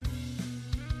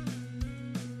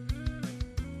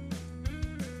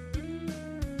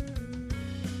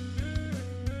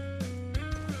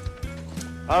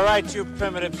All right, you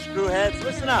primitive screwheads,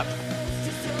 listen up.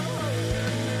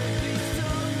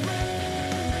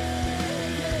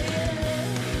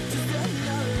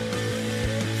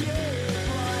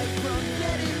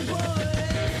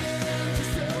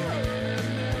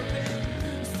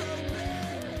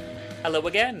 Hello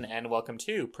again, and welcome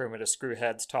to Primitive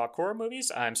Screwheads Talk Horror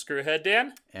Movies. I'm Screwhead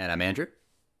Dan. And I'm Andrew.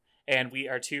 And we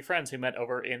are two friends who met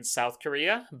over in South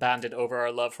Korea, bonded over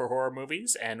our love for horror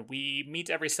movies, and we meet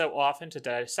every so often to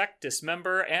dissect,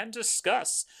 dismember, and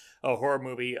discuss a horror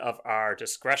movie of our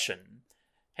discretion.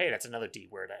 Hey, that's another D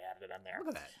word I added on there.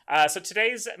 Look at that. So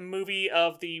today's movie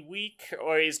of the week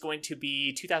is going to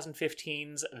be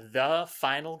 2015's The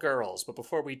Final Girls. But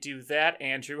before we do that,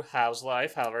 Andrew, how's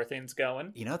life? How are things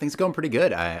going? You know, things are going pretty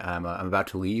good. I'm about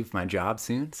to leave my job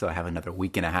soon, so I have another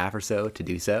week and a half or so to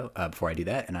do so before I do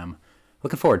that, and I'm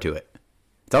looking forward to it.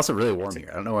 It's also really warm here.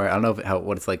 I don't know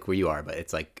what it's like where you are, but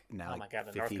it's like now my God,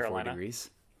 in 54 North Carolina. degrees.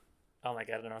 Oh my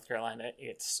God, in North Carolina,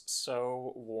 it's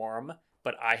so warm.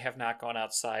 But I have not gone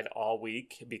outside all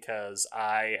week because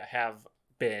I have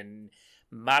been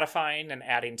modifying and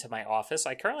adding to my office.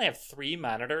 I currently have 3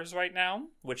 monitors right now,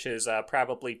 which is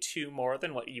probably 2 more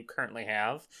than what you currently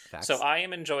have. Facts. So I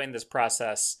am enjoying this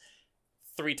process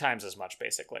 3 times as much,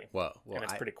 basically. Whoa, and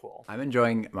it's pretty cool. I'm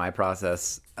enjoying my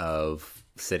process of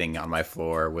sitting on my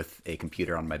floor with a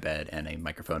computer on my bed and a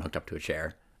microphone hooked up to a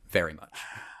chair very much.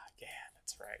 Yeah,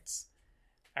 that's right.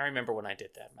 I remember when I did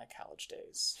that in my college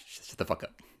days. Shut the fuck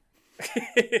up.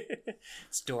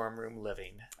 It's dorm room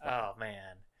living. Oh,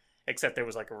 man. Except there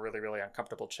was like a really, really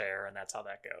uncomfortable chair, and that's how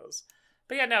that goes.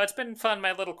 But yeah, no, it's been fun,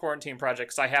 my little quarantine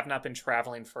projects. I have not been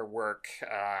traveling for work.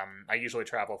 I usually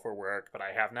travel for work, but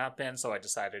I have not been, so I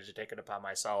decided to take it upon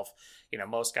myself. You know,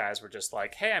 most guys were just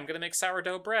like, hey, I'm going to make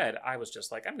sourdough bread. I was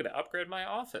just like, I'm going to upgrade my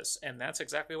office, and that's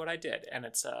exactly what I did. And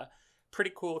it's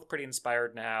pretty cool, pretty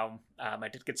inspired now. I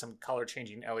did get some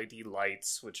color-changing LED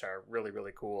lights, which are really,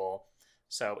 really cool.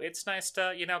 So it's nice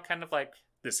to, you know, kind of like,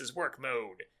 this is work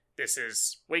mode. This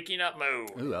is waking up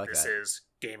mode. Ooh, I like this that. is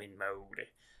gaming mode.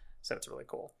 So it's really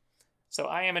cool. So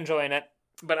I am enjoying it.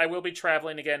 But I will be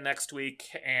traveling again next week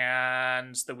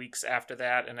and the weeks after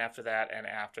that and after that and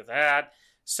after that.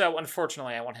 So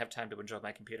unfortunately, I won't have time to enjoy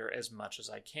my computer as much as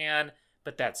I can.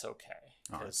 But that's okay,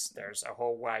 because there's a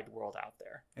whole wide world out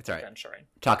there. It's all right. Adventuring.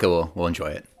 Taco will enjoy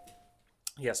it.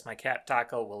 Yes, my cat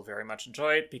Taco will very much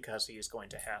enjoy it because he is going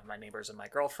to have my neighbors and my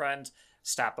girlfriend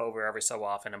stop over every so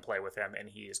often and play with him, and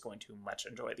he is going to much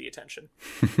enjoy the attention.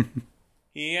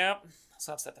 Yep.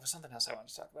 So that's that. There was something else I wanted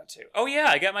to talk about too. Oh yeah,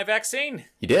 I got my vaccine.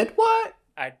 You did? What?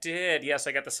 I did. Yes,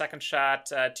 I got the second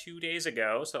shot 2 days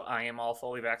ago, so I am all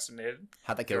fully vaccinated.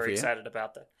 How'd that go Very for you? excited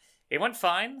about that. It went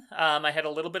fine. I had a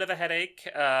little bit of a headache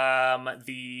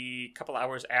the couple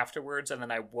hours afterwards, and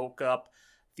then I woke up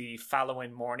the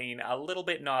following morning a little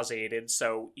bit nauseated.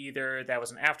 So either that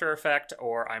was an after effect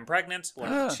or I'm pregnant.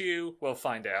 One of the two. We'll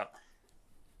find out.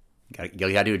 You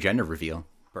gotta do a gender reveal.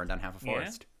 Burn down half a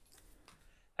forest.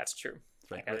 That's true.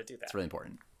 Really, I gotta do that. It's really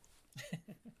important.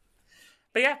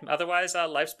 But yeah, otherwise,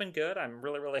 life's been good. I'm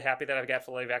really, really happy that I've got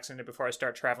fully vaccinated before I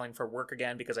start traveling for work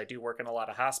again, because I do work in a lot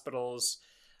of hospitals,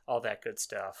 all that good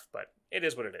stuff. But it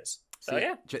is what it is. So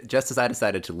yeah. Just as I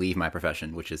decided to leave my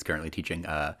profession, which is currently teaching,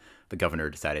 the governor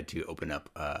decided to open up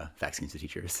vaccines to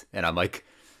teachers. And I'm like,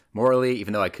 morally,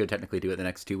 even though I could technically do it the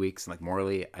next 2 weeks, I'm like,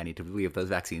 morally, I need to leave those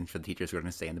vaccines for the teachers who are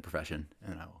going to stay in the profession.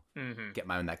 And I will get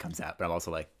mine when that comes out. But I'm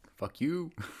also like, fuck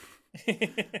you.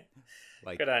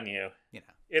 Like, good on you. You know.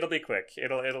 It'll be quick.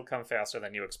 It'll come faster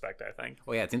than you expect, I think.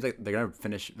 Well, yeah, it seems like they're going to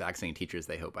finish vaccinating teachers,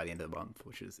 they hope, by the end of the month,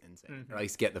 which is insane. Or at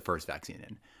least get the first vaccine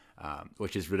in,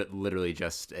 which is literally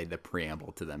just the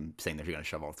preamble to them saying they're going to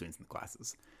shove all students in the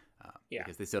classes.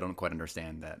 Because they still don't quite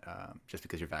understand that just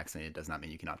because you're vaccinated does not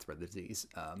mean you cannot spread the disease.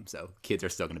 So kids are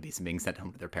still going to be being sent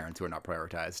home to their parents who are not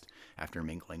prioritized after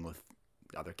mingling with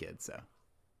other kids. So,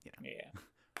 you know.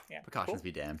 Yeah. Precautions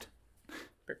be damned.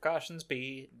 Precautions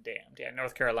be damned. Yeah,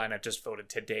 North Carolina just voted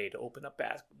today to open up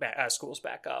schools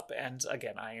back up. And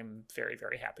again, I am very,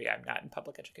 very happy I'm not in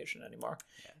public education anymore.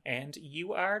 Yeah. And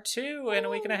you are too in a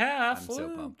week and a half. I'm so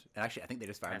pumped. And actually, I think they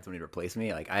just fired somebody to replace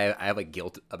me. Like, I have like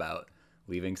guilt about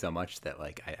leaving so much that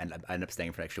like I end up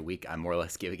staying for an extra week. I more or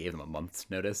less gave them a month's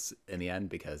notice in the end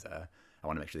because I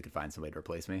want to make sure they could find somebody to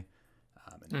replace me.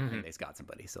 And they've got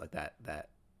somebody. So like that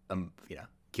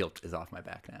guilt is off my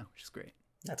back now, which is great.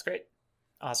 That's great.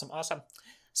 Awesome.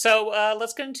 So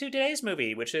let's get into today's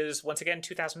movie, which is, once again,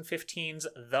 2015's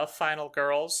The Final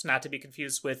Girls, not to be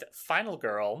confused with Final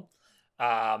Girl,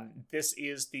 This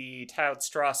is the Towd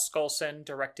Strauss Skousen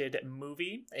directed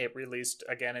movie. It released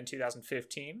again in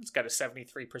 2015. It's got a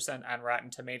 73% on Rotten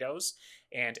Tomatoes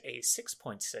and a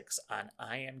 6.6 on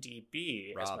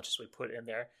IMDb, as much as we put in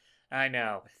there. I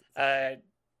know.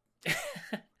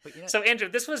 So, Andrew,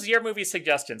 this was your movie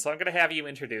suggestion, so I'm going to have you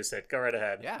introduce it. Go right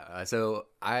ahead. Yeah. So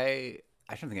I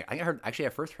don't think I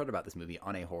first heard about this movie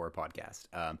on a horror podcast.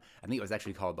 I think it was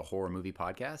actually called the Horror Movie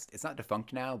Podcast. It's not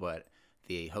defunct now, but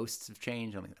the hosts have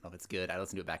changed. I don't know if it's good. I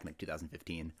listened to it back in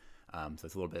 2015, so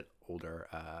it's a little bit older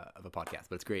of a podcast,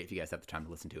 but it's great if you guys have the time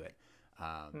to listen to it.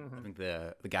 I think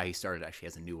the guy who started actually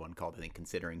has a new one called, I think,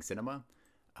 Considering Cinema,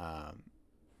 I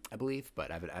believe,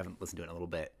 but I haven't listened to it in a little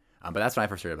bit. But that's when I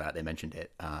first heard about it. They mentioned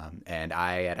it, and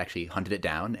I had actually hunted it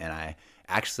down, and I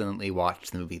accidentally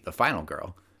watched the movie The Final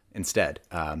Girl instead,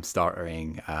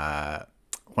 starring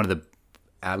one of the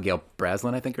Abigail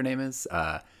Breslin, I think her name is,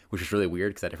 which was really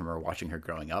weird because I remember watching her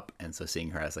growing up, and so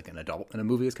seeing her as like an adult in a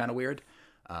movie is kind of weird.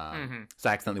 So I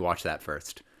accidentally watched that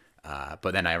first,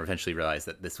 but then I eventually realized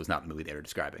that this was not the movie they were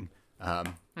describing.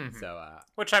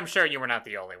 Which I'm sure you were not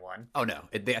the only one. Oh no,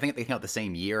 I think they came out the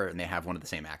same year, and they have one of the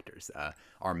same actors.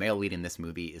 Our male lead in this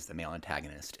movie is the male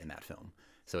antagonist in that film,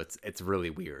 so it's really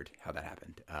weird how that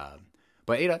happened.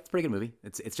 But it's a pretty good movie.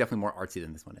 It's definitely more artsy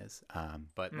than this one is.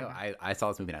 But no, I saw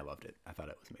this movie and I loved it. I thought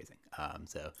it was amazing.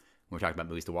 So when we're talking about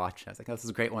movies to watch, I was like, oh, this is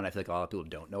a great one. I feel like a lot of people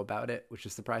don't know about it, which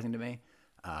is surprising to me.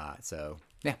 So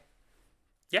yeah.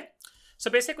 Yeah. So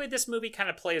basically, this movie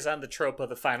kind of plays on the trope of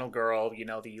the final girl, you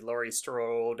know, the Laurie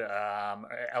Strode,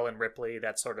 Ellen Ripley,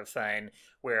 that sort of thing,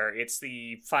 where it's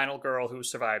the final girl who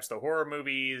survives the horror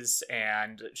movies,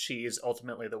 and she's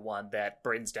ultimately the one that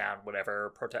brings down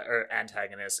whatever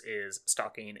antagonist is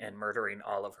stalking and murdering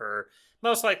all of her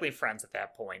most likely friends at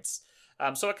that point.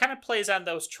 So it kind of plays on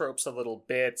those tropes a little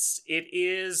bit. It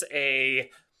is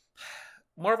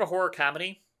more of a horror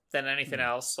comedy than anything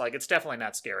else. Like, it's definitely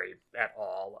not scary at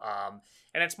all.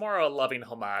 And it's more a loving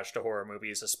homage to horror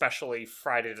movies, especially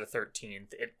Friday the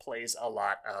 13th. It plays a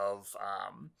lot of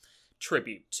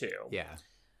tribute to. Yeah.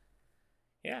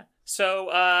 Yeah. So,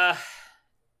 oh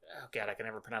God, I can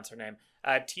never pronounce her name.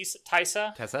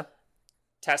 Tessa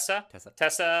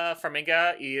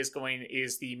Farmiga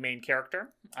is the main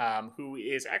character, who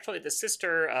is actually the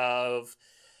sister of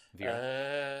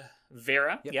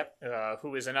Vera,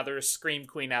 who is another Scream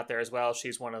queen out there as well.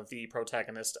 She's one of the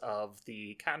protagonists of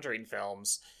the Conjuring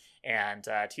films, and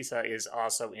Tessa is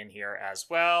also in here as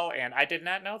well, and I did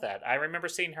not know that. I remember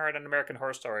seeing her in an American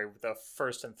Horror Story, the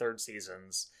first and third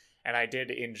seasons, and I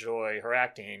did enjoy her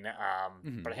acting,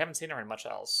 but I haven't seen her in much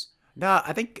else. No,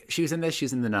 I think she was in this. She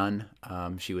was in The Nun.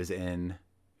 She was in...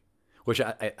 Which,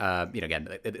 again,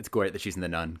 it's great that she's in The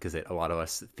Nun, because a lot of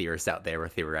us theorists out there were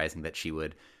theorizing that she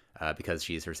would... because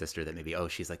she's her sister, that maybe,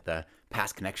 she's like the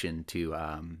past connection to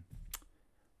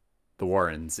the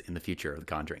Warrens in the future of The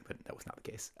Conjuring, but that was not the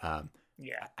case.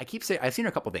 Yeah. I keep saying, I've seen her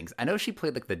a couple things. I know she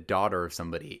played like the daughter of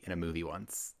somebody in a movie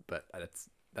once, but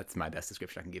that's my best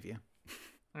description I can give you.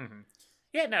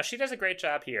 Yeah, no, she does a great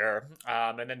job here.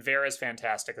 And then Vera's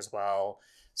fantastic as well.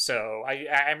 So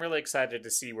I'm really excited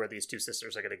to see where these two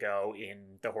sisters are going to go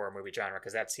in the horror movie genre,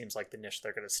 because that seems like the niche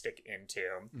they're going to stick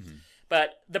into.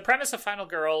 But the premise of Final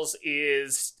Girls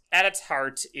is, at its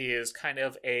heart, is kind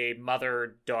of a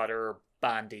mother-daughter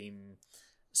bonding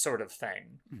sort of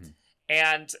thing.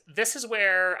 And this is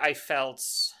where I felt...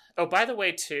 Oh, by the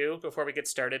way, too, before we get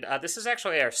started, this is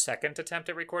actually our second attempt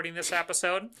at recording this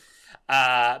episode,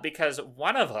 because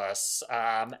one of us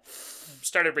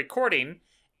started recording,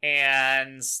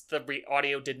 and the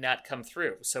audio did not come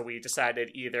through. So we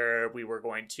decided either we were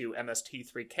going to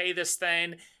MST3K this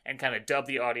thing and kind of dub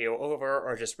the audio over,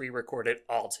 or just re-record it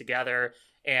all together.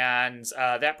 And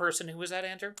that person, who was that,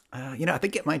 Andrew? I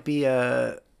think it might be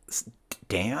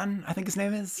Dan, I think his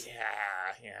name is.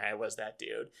 Yeah, it was that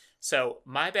dude. So,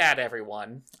 my bad,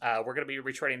 everyone. We're going to be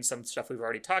retreading some stuff we've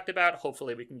already talked about.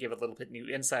 Hopefully, we can give a little bit new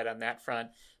insight on that front.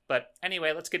 But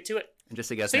anyway, let's get to it. And just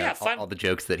so you guys know, all the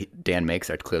jokes that Dan makes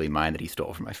are clearly mine that he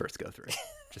stole from my first go-through.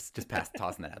 just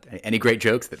tossing that out there. Any great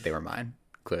jokes, that they were mine,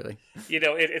 clearly.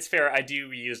 It's fair. I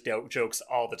do use jokes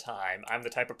all the time. I'm the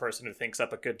type of person who thinks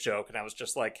up a good joke, and I was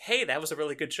just like, hey, that was a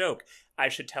really good joke. I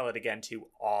should tell it again to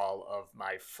all of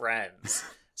my friends.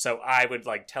 So I would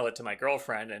tell it to my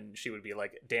girlfriend, and she would be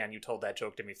like, Dan, you told that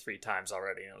joke to me 3 times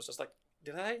already. And I was just like,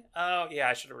 did I? Oh, yeah,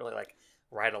 I should have really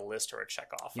write a list or a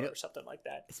check off or something like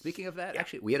that. Speaking of that,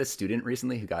 actually, we had a student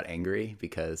recently who got angry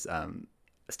because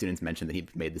students mentioned that he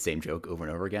made the same joke over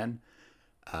and over again.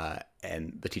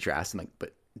 And the teacher asked him,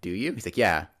 but do you? He's like,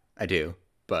 yeah, I do.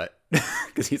 But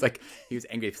because he was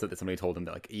angry so that somebody told him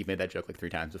that you've made that joke 3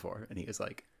 times before. And he was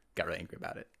like, got really angry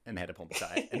about it, and they had to pull him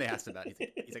aside, and they asked him about it.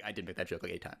 He's like, I did make that joke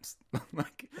like 8 times.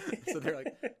 Like, so they're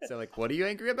like, what are you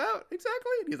angry about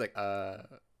exactly? And he's like, I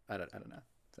don't know.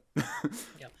 So,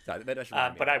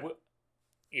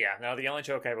 yeah. The only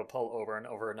joke I will pull over and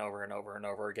over and over and over and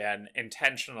over again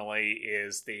intentionally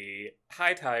is the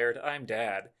 "Hi, tired, I'm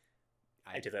dad."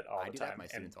 I do that all the time. I do that with my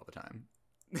students all the time.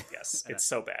 Yes, it's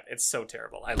so bad. It's so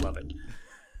terrible. I love it.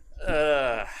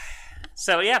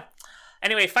 So yeah.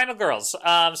 Anyway, Final Girls.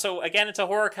 So again, it's a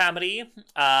horror comedy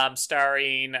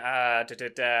starring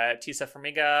Tisa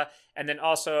Farmiga, and then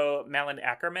also Malin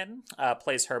Ackerman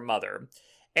plays her mother.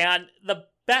 And the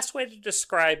best way to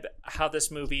describe how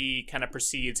this movie kind of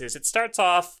proceeds is it starts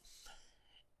off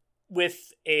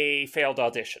with a failed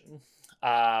audition.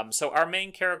 So our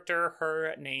main character,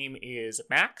 her name is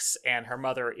Max, and her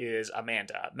mother is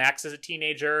Amanda. Max is a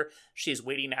teenager. She's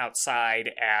waiting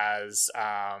outside as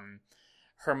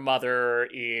her mother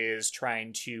is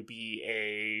trying to be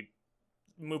a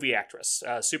movie actress,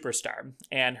 a superstar.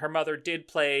 And her mother did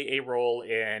play a role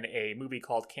in a movie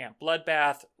called Camp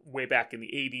Bloodbath way back in the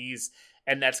 80s.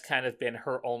 And that's kind of been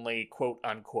her only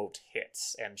quote-unquote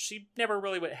hits. And she never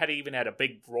really had a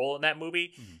big role in that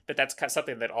movie, but that's kind of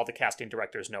something that all the casting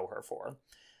directors know her for.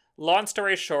 Long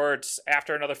story short,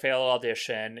 after another failed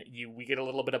audition, we get a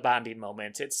little bit of bonding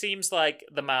moment. It seems like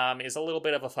the mom is a little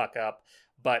bit of a fuck-up,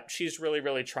 but she's really,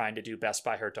 really trying to do best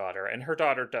by her daughter, and her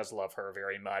daughter does love her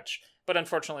very much. But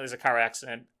unfortunately, there's a car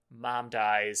accident, mom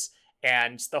dies,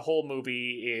 and the whole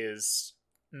movie is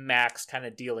Max kind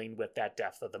of dealing with that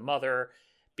death of the mother,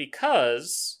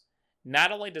 because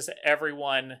not only does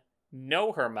everyone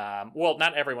know her mom, well,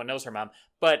 not everyone knows her mom,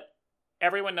 but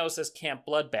everyone knows this Camp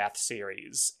Bloodbath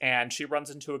series, and she runs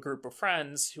into a group of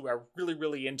friends who are really,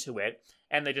 really into it,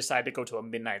 and they decide to go to a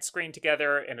midnight screen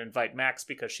together and invite Max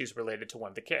because she's related to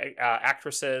one of the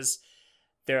actresses.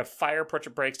 Their fire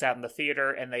breaks out in the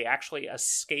theater, and they actually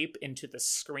escape into the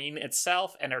screen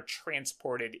itself and are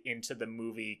transported into the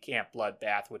movie Camp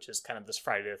Bloodbath, which is kind of this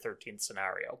Friday the 13th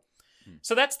scenario.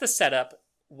 So that's the setup.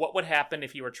 What would happen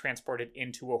if you were transported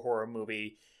into a horror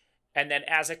movie? And then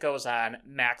as it goes on,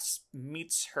 Max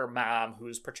meets her mom,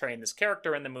 who's portraying this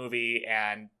character in the movie,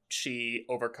 and she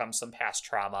overcomes some past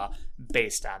trauma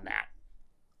based on that.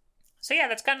 So yeah,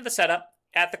 that's kind of the setup.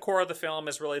 At the core of the film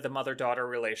is really the mother-daughter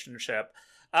relationship.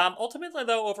 Ultimately,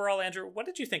 though, overall, Andrew, what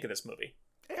did you think of this movie?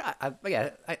 Yeah,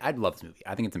 I love this movie.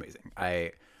 I think it's amazing.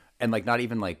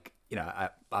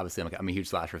 Obviously I'm a huge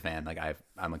slasher fan. Like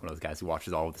I'm like one of those guys who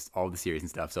watches all the series and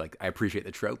stuff. So like I appreciate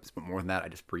the tropes, but more than that, I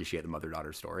just appreciate the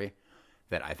mother-daughter story.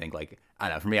 That I think like I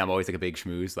don't know. For me, I'm always like a big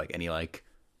schmooze. Like any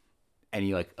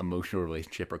emotional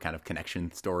relationship or kind of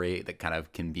connection story that kind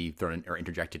of can be thrown or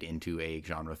interjected into a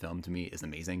genre film to me is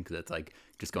amazing because it's like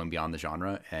just going beyond the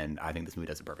genre, and I think this movie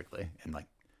does it perfectly. And like,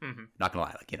 not gonna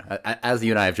lie, like as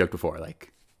you and I have joked before,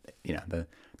 like the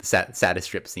saddest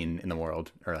strip scene in the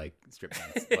world, or like strip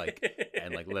dance, like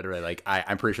and like literally like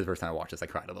I'm pretty sure the first time I watched this I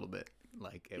cried a little bit.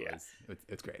 Like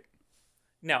it's great.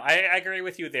 No, I agree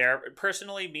with you there.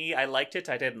 Personally, I liked it.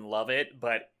 I didn't love it,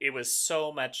 but it was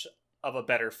so much of a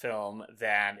better film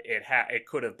than it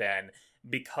could have been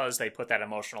because they put that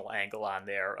emotional angle on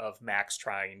there of Max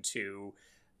trying to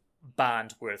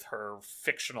bond with her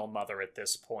fictional mother at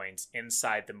this point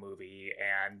inside the movie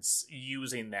and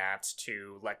using that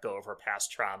to let go of her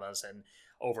past traumas and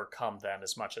overcome them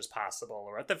as much as possible,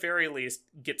 or at the very least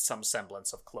get some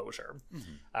semblance of closure.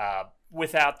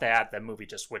 Without that, the movie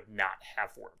just would not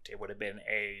have worked. It would have been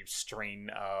a string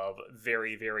of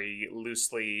very, very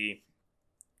loosely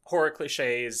horror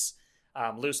cliches,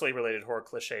 loosely related horror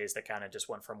cliches that kind of just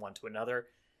went from one to another.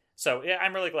 So yeah,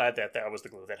 I'm really glad that was the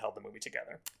glue that held the movie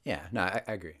together. Yeah, no, I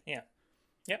agree. Yeah.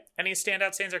 Yep. Any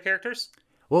standout scenes or characters?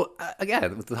 Well,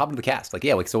 again, with the top of the cast, like,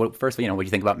 yeah, like, so first, what do you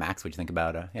think about Max? What do you think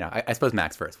about, I suppose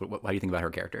Max first. What do you think about her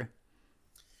character?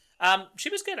 She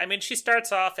was good. I mean, she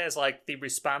starts off as like the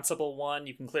responsible one.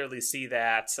 You can clearly see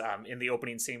that in the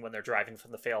opening scene when they're driving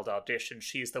from the failed audition.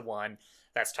 She's the one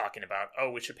that's talking about,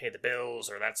 oh, we should pay the bills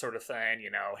or that sort of thing.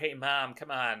 Hey, mom, come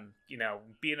on,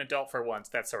 be an adult for once,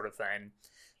 that sort of thing.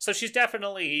 So she's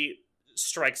definitely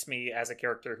strikes me as a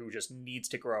character who just needs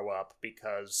to grow up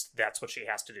because that's what she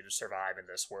has to do to survive in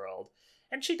this world.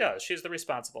 And she does. She's the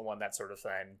responsible one, that sort of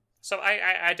thing. So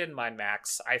I didn't mind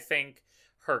Max. I think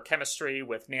her chemistry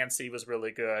with Nancy was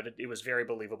really good. It was very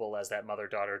believable as that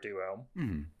mother-daughter duo.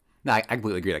 Mm-hmm. No, I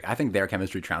completely agree. Like, I think their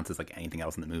chemistry trounces like anything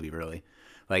else in the movie, really.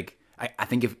 Like, I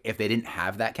think if they didn't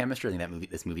have that chemistry, I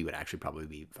think this movie would actually probably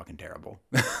be fucking terrible.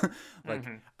 Like,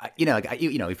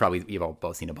 we've all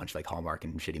both seen a bunch of like Hallmark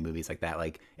and shitty movies like that.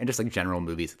 Like, and just like general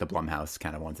movies, like the Blumhouse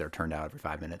kind of ones that are turned out every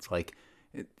 5 minutes. Like,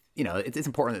 you know, it's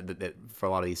important that for a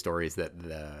lot of these stories that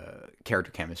the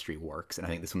character chemistry works, and I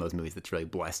think this is one of those movies that's really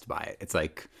blessed by it. It's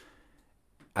like,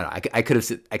 I don't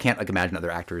know, I can't like imagine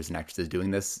other actors and actresses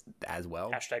doing this as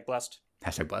well. Hashtag blessed.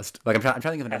 Hashtag blessed. Like I'm trying to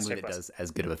think of another movie that blessed. does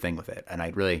as good of a thing with it, and I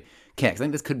really can't. 'Cause I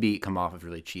think this could come off as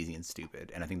really cheesy and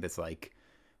stupid, and I think this like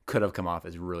could have come off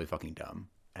as really fucking dumb.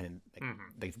 And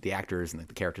like, the actors and like,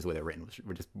 the characters the way they're written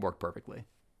would just work perfectly.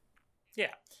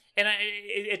 Yeah. And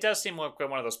it does seem like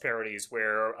one of those parodies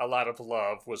where a lot of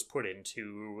love was put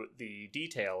into the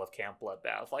detail of Camp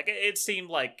Bloodbath. Like, it seemed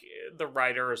like the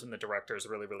writers and the directors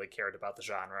really, really cared about the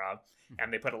genre,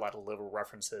 and they put a lot of little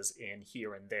references in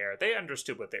here and there. They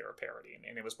understood what they were parodying,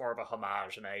 and it was more of a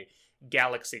homage and a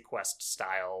Galaxy Quest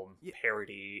style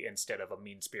parody instead of a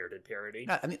mean-spirited parody.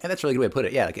 I mean, and that's a really good way to put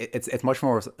it. Yeah, like it's much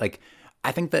more like,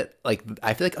 I think that like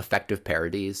I feel like effective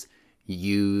parodies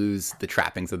use the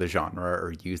trappings of the genre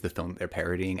or use the film they're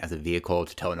parodying as a vehicle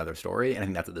to tell another story, and I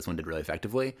think that's what this one did really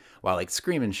effectively. While like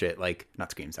Scream and shit, like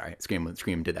not Scream, sorry,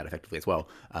 Scream did that effectively as well.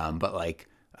 But like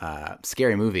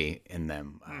Scary Movie in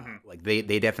them, like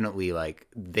they definitely like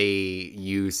they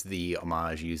use the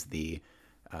homage, use the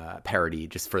parody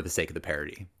just for the sake of the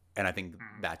parody. And I think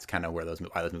that's kind of where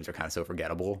why those movies are kind of so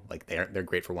forgettable. Like they're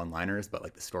great for one-liners, but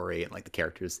like the story and like the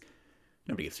characters,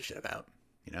 nobody gives a shit about.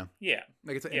 You know? Yeah.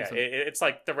 Like it's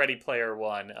like the Ready Player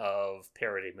One of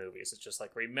parody movies. It's just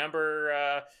like,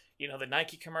 remember, the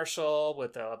Nike commercial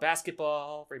with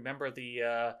basketball? Remember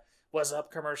the What's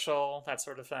Up commercial? That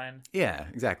sort of thing. Yeah,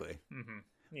 exactly. Mm-hmm.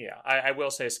 Yeah, I will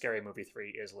say Scary Movie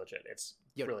 3 is legit. It's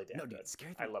really damn good.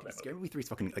 I love that movie. Scary Movie 3 is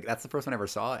fucking, like, that's the first one I ever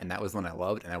saw, and that was the one I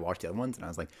loved, and I watched the other ones, and I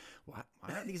was like, why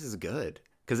aren't these as good?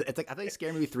 Because it's like, I think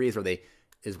Scary Movie 3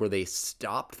 is where they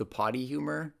stopped the potty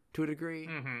humor to a degree.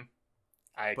 Mm-hmm.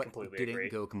 I completely agree.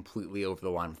 Didn't go completely over the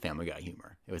line with Family Guy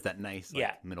humor. It was that nice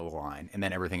middle line, and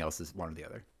then everything else is one or the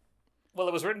other. Well,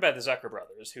 it was written by the Zucker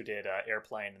brothers, who did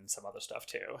Airplane and some other stuff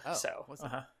too. Oh, so,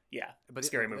 yeah, but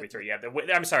Scary Movie 3. Yeah,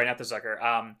 I'm sorry, not the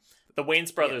Zucker. The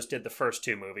Wayans brothers did the first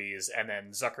two movies, and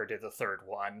then Zucker did the third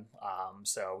one.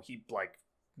 So he like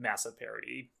massive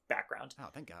parody background. Oh,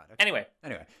 thank God. Okay. Anyway,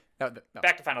 no,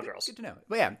 back to Final Girls. Good to know.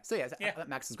 But yeah, I thought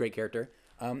Max is a great character.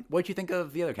 What did you think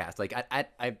of the other cast? Like,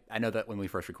 I know that when we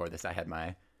first recorded this, I had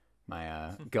my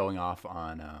going off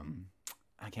on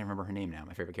I can't remember her name now.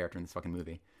 My favorite character in this fucking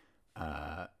movie.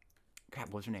 Crap,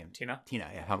 what was her name? Tina.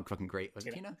 Yeah, how fucking great was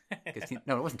it? Tina?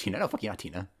 No, it wasn't Tina. No, fuck you, not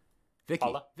Tina. Vicky.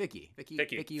 Paula? Vicky was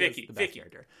the best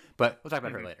character. But we'll talk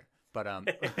about her later. But what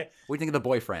do you think of the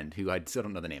boyfriend, who I still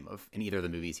don't know the name of, in either of the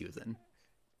movies he was in?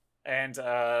 And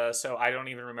so I don't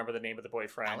even remember the name of the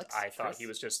boyfriend. Alex? I thought Chris? he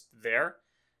was just there.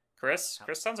 Chris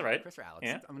sounds right. Chris or Alex?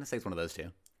 Yeah. I'm gonna say it's one of those two.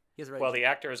 Well, the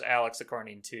actor is Alex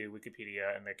according to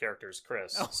Wikipedia, and the character is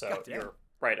Chris. Oh, so God, yeah. you're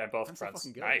right on both I'm fronts. So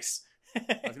fucking good. Nice.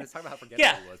 I was gonna talk about how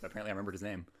forgettable he was, but apparently I remembered his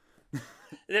name.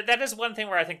 That is one thing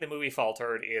where I think the movie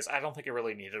faltered. Is I don't think it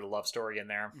really needed a love story in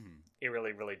there. Mm-hmm. It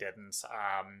really, really didn't.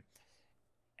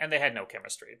 And they had no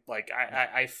chemistry. Like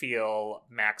I feel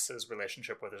Max's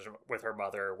relationship with her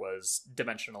mother was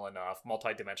dimensional enough,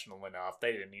 multi-dimensional enough.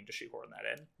 They didn't need to shoehorn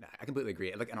that in. Nah, I completely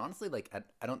agree. Like, and honestly, like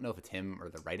I don't know if it's him or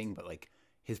the writing, but like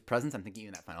his presence, I'm thinking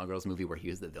in that Final Girls movie where he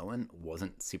was the villain,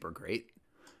 wasn't super great.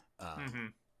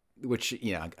 Which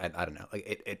I don't know.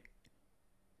 Like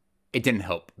it didn't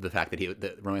help the fact that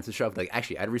the romance was shoved. Like,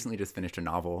 actually, I'd recently just finished a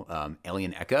novel,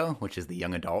 Alien Echo, which is the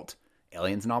young adult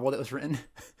aliens novel that was written.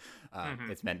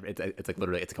 It's like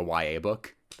literally, it's like a YA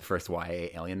book, the first YA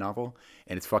alien novel,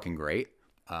 and it's fucking great.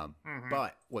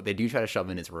 But what they do try to shove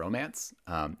in is romance,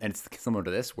 and it's similar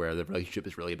to this, where the relationship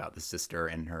is really about the sister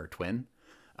and her twin.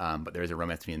 But there is a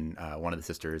romance between one of the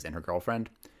sisters and her girlfriend,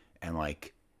 and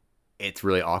like it's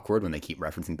really awkward when they keep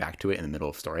referencing back to it in the middle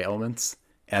of story elements.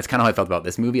 And that's kind of how I felt about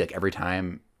this movie. Like every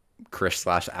time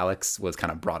Chris/Alex was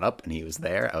kind of brought up and he was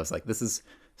there, I was like, this is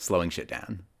slowing shit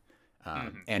down.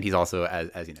 And he's also,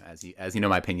 as you know,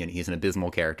 my opinion, he's an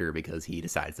abysmal character because he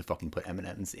decides to fucking put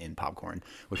M&Ms in popcorn,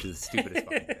 which is the stupidest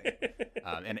fucking thing.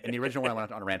 And in the original one, I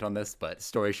went on a rant on this, but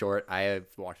story short, I have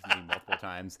watched the movie multiple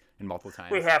times.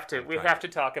 We have to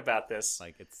talk about this.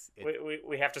 Like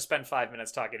we have to spend 5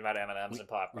 minutes talking about M&Ms and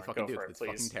popcorn. We fucking Go do. for it, It's please.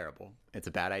 fucking terrible. It's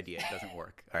a bad idea. It doesn't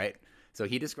work. All right. So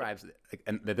he describes,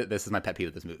 and this is my pet peeve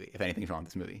with this movie. If anything's wrong with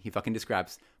this movie, he fucking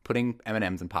describes putting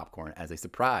M&Ms and popcorn as a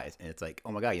surprise, and it's like,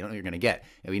 oh my God, you don't know what you're gonna get.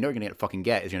 And you know what you're gonna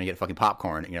get is you're gonna get fucking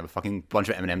popcorn, and you're gonna have a fucking bunch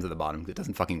of M&Ms at the bottom. It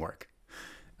doesn't fucking work.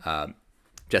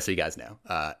 Just so you guys know,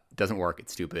 it doesn't work.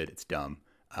 It's stupid. It's dumb.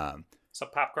 So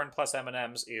popcorn plus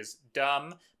M&Ms is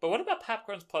dumb. But what about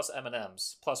popcorns plus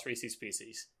M&Ms plus Reese's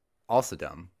Pieces? Also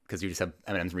dumb because you just have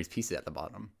M&Ms and Reese's Pieces at the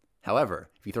bottom. However,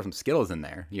 if you throw some Skittles in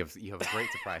there, you have a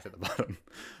great surprise at the bottom.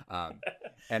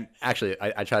 And actually,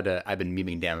 I've been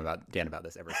memeing Dan about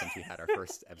this ever since we had our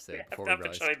first episode. Before I've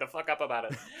been shutting the fuck up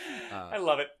about it. I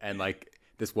love it. And like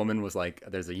this woman was like,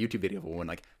 there's a YouTube video of a woman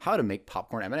like how to make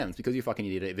popcorn M&Ms because you fucking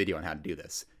need a video on how to do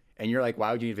this. And you're like,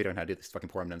 why would you need a video on how to do this? Fucking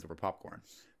pour M&Ms over popcorn.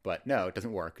 But no, it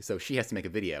doesn't work. So she has to make a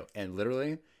video, and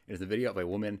literally, it is a video of a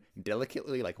woman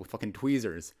delicately, like with fucking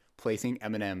tweezers, placing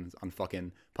M&Ms on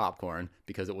fucking popcorn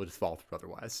because it will just fall through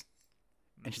otherwise.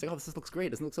 And she's like, oh, this looks great.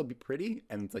 Doesn't it look so pretty?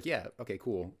 And it's like, yeah, okay,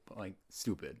 cool. But like,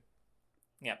 stupid.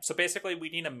 Yeah, so basically we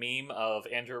need a meme of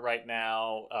Andrew right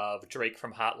now, of Drake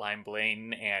from Hotline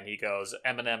Bling, and he goes,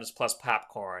 M&Ms plus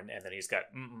popcorn, and then he's got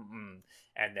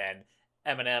and then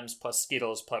M&Ms plus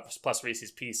Skittles plus Reese's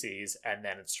Pieces, and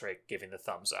then it's Drake giving the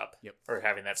thumbs up. Yep. Or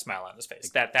having that smile on his face.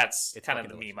 That's kind of the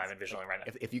delicious. meme I'm envisioning right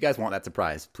now. If you guys want that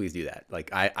surprise, please do that. Like,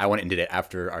 I went and did it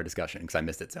after our discussion because I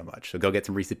missed it so much. So go get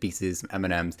some Reese's Pieces, some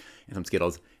M&Ms, and some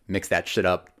Skittles. Mix that shit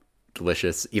up.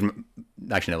 Delicious. Even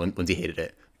actually, no, Lindsay hated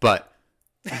it. But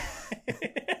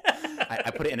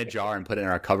I put it in a jar and put it in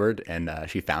our cupboard, and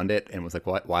she found it and was like,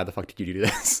 "What? Why the fuck did you do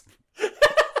this?"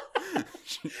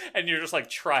 And you're just like,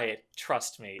 try it,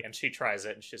 trust me. And she tries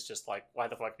it, and she's just like, why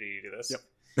the fuck did you do this?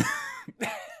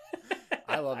 Yep.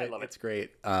 I love it. It's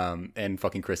great. And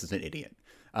fucking Chris is an idiot.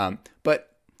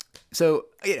 But so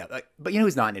but you know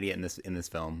who's not an idiot in this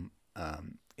film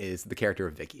is the character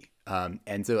of Vicky.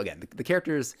 And so again, the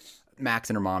characters Max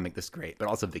and her mom make this great, but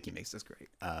also Vicky makes this great.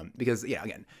 Because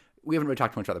again, we haven't really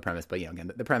talked much about the premise, but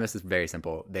again, the premise is very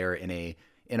simple. They're in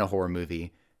a horror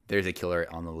movie. There's a killer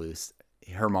on the loose.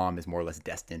 Her mom is more or less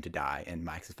destined to die, and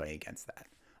Max is fighting against that.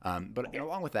 But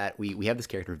along with that, we have this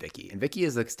character Vicky, and Vicky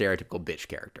is a stereotypical bitch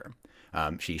character.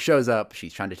 She shows up.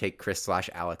 She's trying to take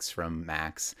Chris/Alex from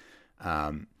Max,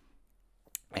 and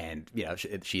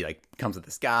she like comes with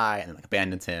this guy and then like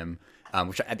abandons him.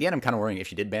 Which at the end I'm kind of worrying if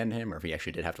she did abandon him or if he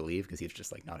actually did have to leave because he was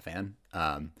just like not a fan.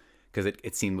 Because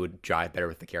it seemed would jive better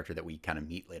with the character that we kind of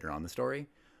meet later on in the story.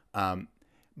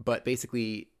 But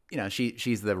basically,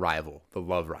 she's the rival, the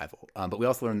love rival. But we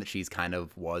also learned that she's kind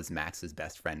of was Max's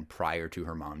best friend prior to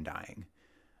her mom dying.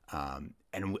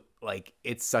 And like,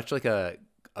 it's such like a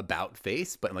about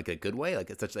face, but in like a good way. Like,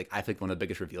 it's such like, I think one of the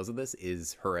biggest reveals of this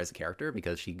is her as a character,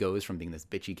 because she goes from being this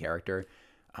bitchy character,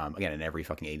 again, in every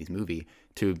fucking 80s movie,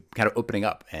 to kind of opening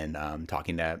up and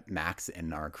talking to Max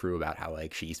and our crew about how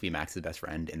like she used to be Max's best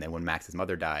friend. And then when Max's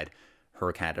mother died,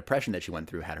 her kind of depression that she went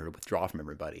through had her withdraw from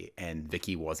everybody, and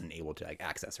Vicky wasn't able to like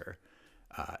access her.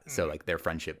 So like their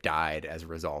friendship died as a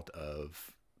result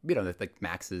of, like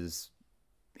Max's,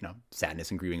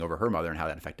 sadness and grieving over her mother and how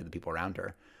that affected the people around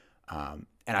her.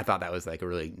 And I thought that was like a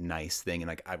really nice thing and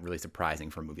like really surprising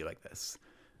for a movie like this.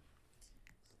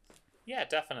 Yeah,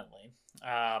 definitely.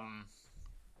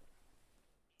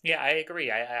 Yeah, I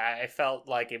agree. I felt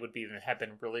like it would have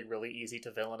been really, really easy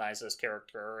to villainize this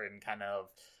character and kind of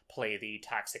play the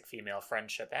toxic female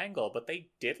friendship angle, but they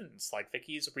didn't. Like,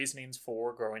 Vicky's reasonings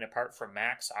for growing apart from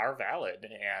Max are valid,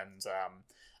 and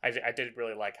I did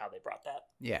really like how they brought that.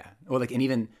 Yeah. Well, like, and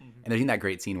even and there's even that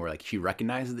great scene where like she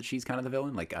recognizes that she's kind of the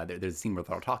villain. Like, there's a scene where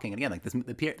they're all talking, and again, like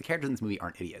the characters in this movie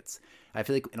aren't idiots. I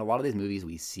feel like in a lot of these movies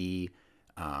we see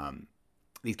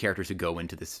these characters who go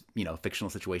into this,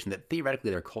 fictional situation that theoretically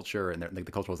their culture and like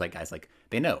the cultural zeitgeist, like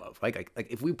they know of. Like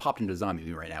if we popped into a zombie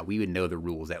movie right now, we would know the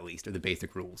rules at least, or the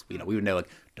basic rules. We would know like,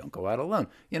 don't go out alone.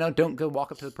 Don't go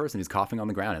walk up to the person who's coughing on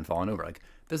the ground and falling over. Like,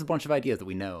 there's a bunch of ideas that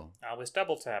we know. Always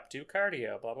double tap, do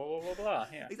cardio, blah blah blah blah blah.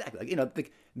 Yeah, exactly.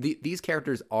 Like these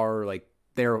characters are like,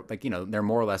 they're like, they're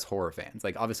more or less horror fans.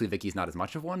 Like, obviously Vicky's not as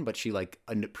much of one, but she like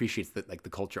appreciates the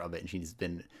culture of it, and she's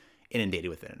been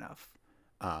inundated with it enough.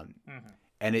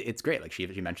 And it's great. Like, she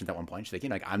mentions at one point, she's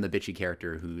like, I'm the bitchy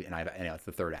character who, and it's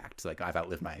the third act. So like, I've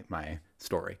outlived my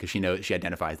story, because she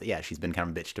identifies that, yeah, she's been kind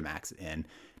of a bitch to Max, and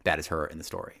that is her in the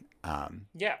story.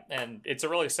 Yeah, and it's a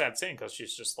really sad scene, because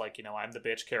she's just like, I'm the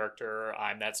bitch character.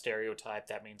 I'm that stereotype.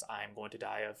 That means I'm going to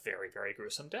die a very, very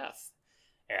gruesome death.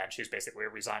 And she's basically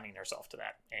resigning herself to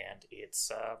that. And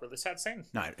it's a really sad scene.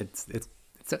 No, it's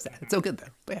so sad. It's so good though.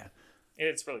 But yeah,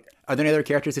 it's really good. Are there any other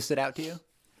characters who stood out to you?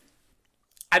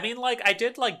 I mean, like, I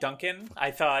did like Duncan.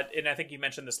 I thought, and I think you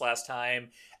mentioned this last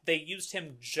time, they used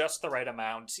him just the right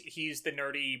amount. He's the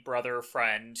nerdy brother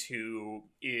friend who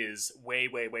is way,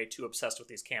 way, way too obsessed with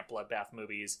these camp bloodbath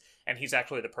movies, and he's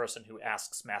actually the person who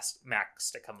asks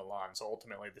Max to come along. So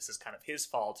ultimately, this is kind of his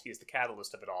fault. He's the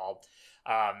catalyst of it all.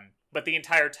 But the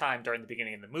entire time during the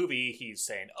beginning of the movie, he's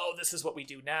saying, oh, this is what we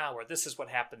do now, or this is what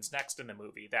happens next in the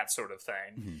movie, that sort of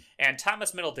thing. Mm-hmm. And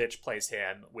Thomas Middleditch plays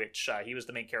him, which he was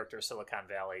the main character of Silicon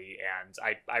Valley, and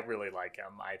I really like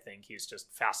him. I think he's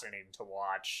just fascinating to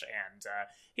watch, and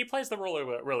he plays the role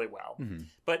really well. Mm-hmm.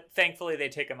 But thankfully, they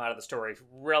take him out of the story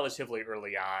relatively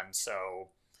early on,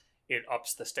 so it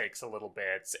ups the stakes a little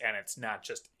bit, and it's not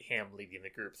just him leading the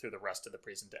group through the rest of the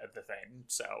thing.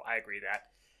 So I agree that.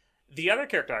 The other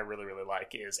character I really, really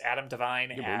like is Adam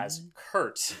Devine as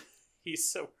Kurt.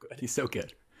 He's so good. He's so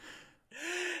good.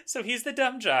 So he's the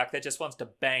dumb jock that just wants to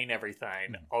bang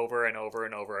everything over and over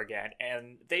and over again.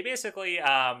 And they basically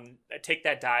take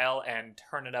that dial and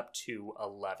turn it up to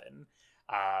 11.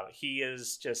 He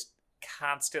is just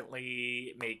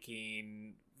constantly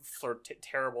making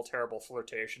terrible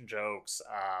flirtation jokes,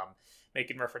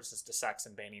 making references to sex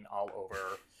and banging all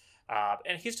over.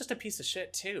 And he's just a piece of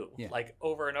shit too, like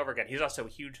over and over again. He's also a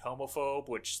huge homophobe,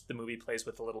 which the movie plays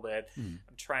with a little bit. I'm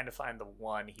trying to find the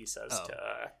one he says to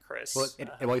Chris. Well, and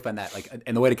while you find that, like,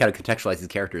 and the way to kind of contextualize these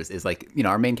characters is like, you know,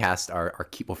 our main cast are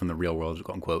people from the real world,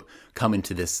 quote unquote, come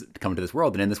into this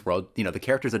world, and in this world, you know, the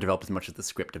characters are developed as much as the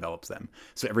script develops them.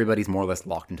 So everybody's more or less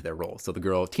locked into their role. So the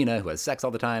girl Tina, who has sex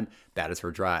all the time, that is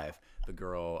her drive. The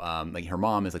girl, like her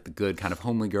mom, is like the good kind of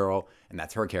homely girl, and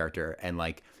that's her character. And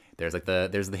like, there's the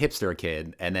hipster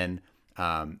kid, and then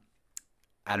Adam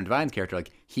Devine's character, like,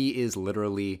 he is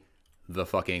literally the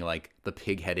fucking, like, the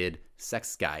pig-headed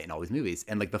sex guy in all these movies.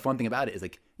 And like, the fun thing about it is,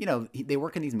 like, you know, they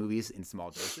work in these movies in small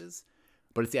doses,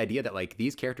 but it's the idea that like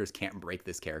these characters can't break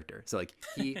this character. So like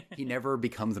he never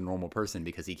becomes a normal person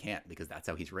because he can't, because that's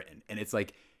how he's written. And it's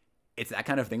like, it's that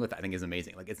kind of thing with, I think, is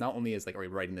amazing. Like, it's not only is like, are we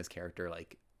writing this character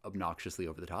like obnoxiously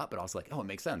over the top, but also like, oh, it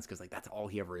makes sense because like that's all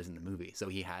he ever is in the movie. So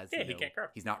he has, he can't grow.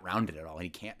 He's not rounded at all, and he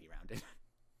can't be rounded.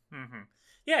 Mm-hmm.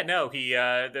 Yeah, no, he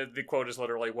the quote is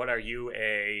literally, "What are you,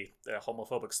 a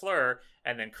homophobic slur?"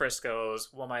 And then Chris goes,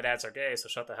 "Well, my dads are gay, so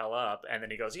shut the hell up." And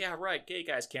then he goes, "Yeah, right, gay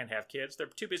guys can't have kids. They're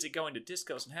too busy going to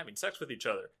discos and having sex with each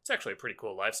other. It's actually a pretty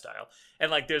cool lifestyle."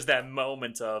 And like, there's that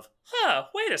moment of,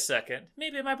 wait a second,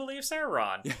 maybe my beliefs are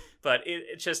wrong. But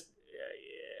it just,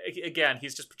 again,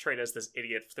 he's just portrayed as this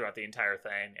idiot throughout the entire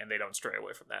thing, and they don't stray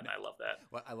away from that, and I love that.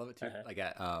 Well, I love it too. Like,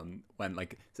 when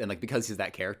like, and like, because he's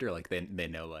that character, like they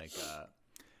know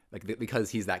because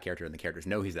he's that character and the characters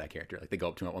know he's that character. Like, they go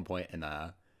up to him at one point and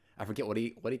I forget what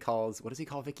he calls, what does he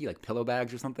call Vicky? Like pillow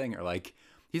bags or something, or like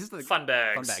he's just like fun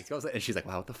bags. Fun bags. He goes, and she's like,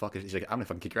 wow, what the fuck is? She's like, I'm gonna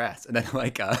fucking kick your ass. And then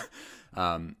like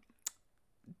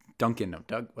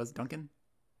Duncan.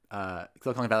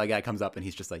 Silicon Valley guy comes up and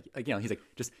he's just like, you know, he's like,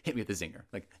 just hit me with the zinger.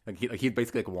 Like he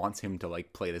basically like wants him to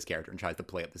like play this character and tries to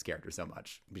play up this character so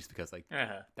much just because like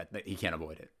that he can't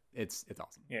avoid it. It's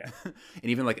awesome. Yeah. And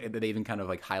even like they even kind of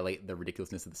like highlight the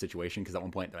ridiculousness of the situation, because at one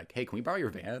point they're like, hey, can we borrow your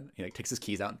van? And he like takes his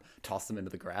keys out and tosses them into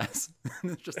the grass.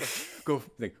 And it's just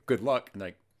like, good luck. And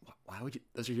like, why would you?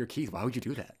 Those are your keys. Why would you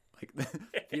do that? Like,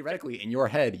 theoretically, in your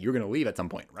head, you're gonna leave at some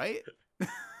point, right?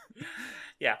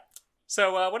 Yeah.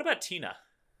 So what about Tina?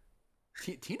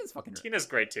 Tina's fucking great. Tina's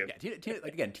great too. Yeah, Tina,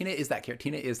 like, again, Tina is that character.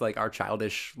 Tina is like our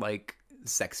childish like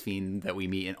sex fiend that we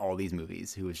meet in all these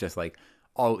movies, who is just like,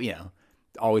 all, you know,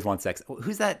 always wants sex.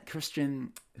 Who's that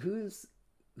Christian? Who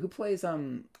plays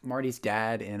Marty's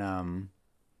dad in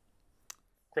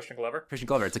Christian Glover. Christian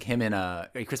Glover. It's like him in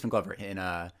Crispin Glover in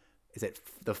is it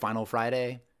the Final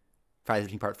Friday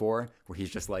 13 Part 4, where he's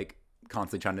just like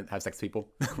constantly trying to have sex with people.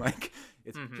 Like,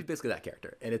 it's she's basically that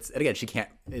character, and again she can't.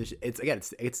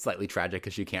 It's slightly tragic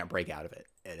because she can't break out of it,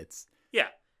 and it's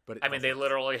But I mean, they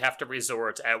literally have to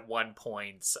resort at one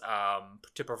point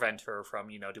to prevent her from,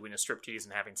 you know, doing a striptease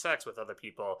and having sex with other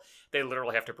people. They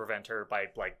literally have to prevent her by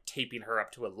like taping her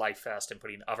up to a life vest and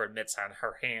putting oven mitts on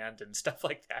her hand and stuff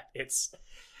like that.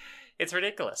 It's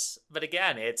ridiculous. But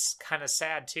again, it's kind of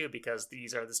sad too, because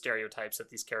these are the stereotypes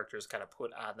that these characters kind of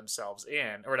put on themselves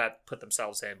in, or not put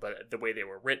themselves in, but the way they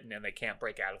were written, and they can't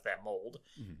break out of that mold,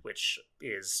 which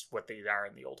is what they are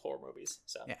in the old horror movies.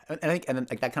 So yeah, and I think, and then,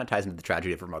 like, that kind of ties into the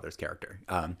tragedy of her mother's character,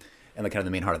 and like kind of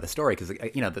the main heart of the story, because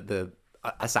you know the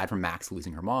aside from Max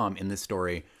losing her mom in this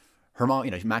story, her mom,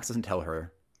 you know, Max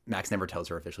never tells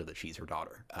her officially that she's her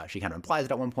daughter. She kind of implies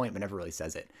it at one point, but never really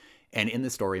says it. And in the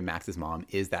story, Max's mom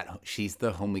is she's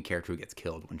the homely character who gets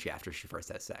killed after she first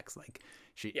has sex. Like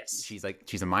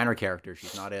she's a minor character.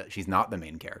 She's not the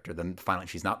main character.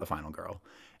 She's not the final girl.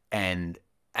 And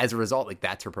as a result, like,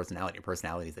 that's her personality. Her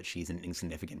personality is that she's an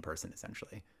insignificant person,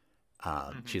 essentially.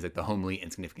 She's like the homely,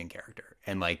 insignificant character.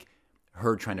 And like,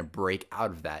 her trying to break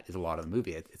out of that is a lot of the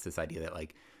movie. It's this idea that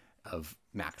like, of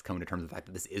Max coming to terms with the fact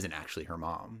that this isn't actually her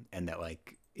mom, and that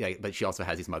like, yeah, but she also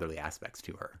has these motherly aspects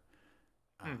to her.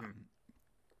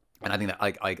 And I think that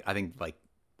I think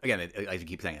again, as you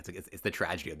keep saying, it's the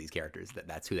tragedy of these characters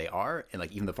that's who they are, and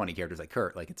like even the funny characters like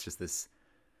Kurt, like it's just this,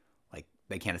 like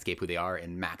they can't escape who they are,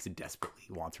 and Max desperately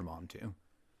wants her mom to,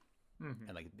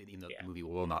 and like even though the movie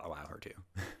will not allow her to.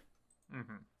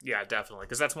 Yeah, definitely,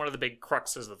 because that's one of the big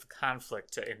cruxes of the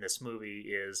conflict in this movie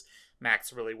is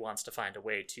Max really wants to find a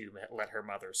way to let her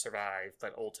mother survive,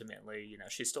 but ultimately, you know,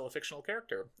 she's still a fictional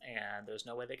character, and there's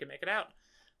no way they can make it out.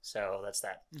 So that's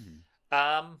that.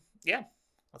 Yeah.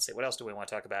 Let's see, what else do we want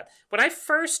to talk about? When I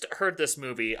first heard this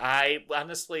movie,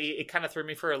 it kind of threw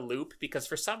me for a loop, because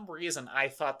for some reason I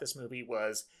thought this movie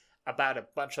was about a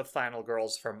bunch of final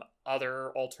girls from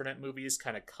other alternate movies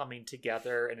kind of coming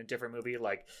together in a different movie,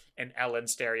 like an Ellen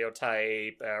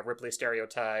stereotype, a Ripley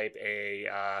stereotype, a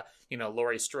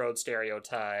Laurie Strode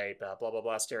stereotype, blah blah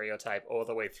blah stereotype, all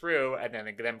the way through, and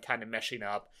then them kind of meshing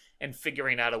up and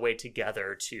figuring out a way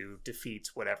together to defeat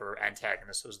whatever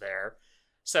antagonist was there.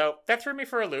 So that threw me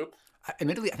for a loop.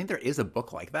 Admittedly, I think there is a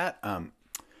book like that.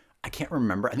 I can't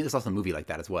remember. I think there's also a movie like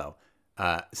that as well.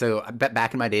 So I bet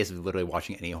back in my days of literally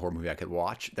watching any horror movie I could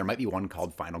watch, there might be one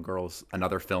called Final Girls,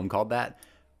 another film called that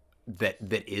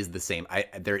is the same.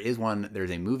 There's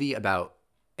a movie about,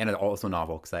 and also a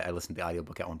novel, because I listened to the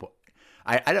audiobook at one point.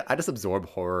 I just absorb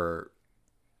horror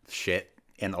shit,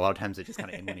 and a lot of times it just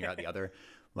kind of in one ear out the other.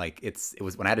 Like it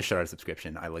was when I had to shut out a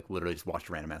subscription, I like literally just watched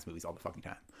random ass movies all the fucking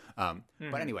time.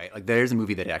 But anyway, like there's a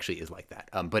movie that actually is like that.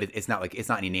 But it's not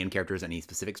any named characters, any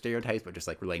specific stereotypes, but just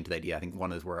like relating to the idea. I think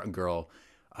one is where a girl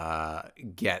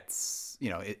gets,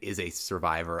 is a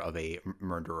survivor of a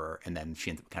murderer, and then she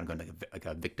ends up kind of going to like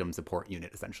a victim support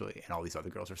unit essentially, and all these other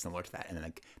girls are similar to that, and then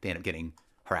like they end up getting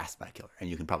harassed by a killer, and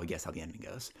you can probably guess how the ending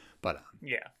goes. But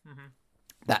yeah.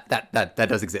 That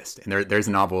does exist, and there's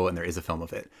a novel and there is a film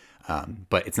of it,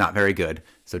 but it's not very good,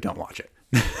 so don't watch it.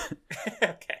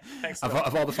 Okay, thanks.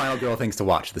 Of all the Final Girl things to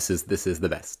watch, this is the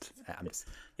best. I'm just,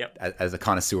 as a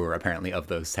connoisseur apparently of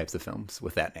those types of films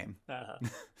with that name.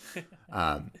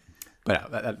 But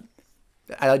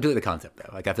I do like the concept though.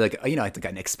 Like I feel like it's like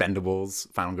an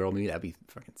Expendables Final Girl movie. That'd be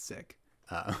fucking sick.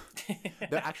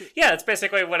 That's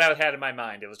basically what I had in my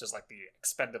mind. It was just like the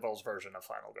Expendables version of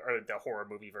Final Girl, or the horror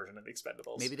movie version of the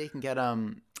Expendables. Maybe they can get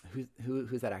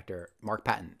who's that actor? Mark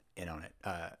Patton in on it.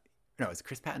 No, is it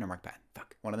Chris Patton or Mark Patton?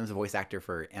 Fuck. One of them's a voice actor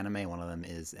for anime. One of them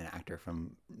is an actor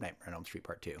from Nightmare on Elm Street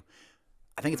Part 2.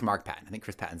 I think it's Mark Patton. I think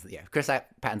Chris Patton's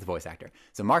a voice actor.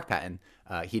 So Mark Patton,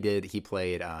 he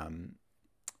played I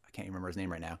can't remember his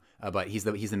name right now, but he's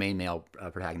the main male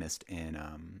protagonist in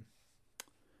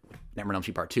Nightmare on Elm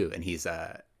Street Part 2, and he's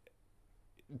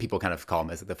people kind of call him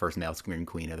as the first male scream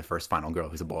queen or the first final girl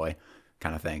who's a boy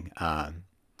kind of thing.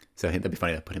 So I think that'd be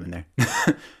funny to put him in there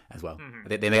as well.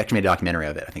 They actually made a documentary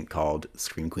of it, I think, called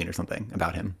Scream Queen or something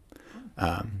about him.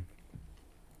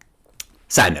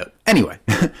 Side note. Anyway.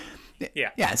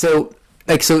 Yeah. So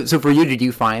for you, did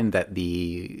you find that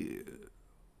the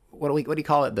what do you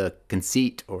call it? The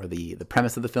conceit or the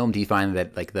premise of the film? Do you find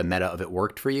that like the meta of it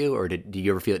worked for you, or did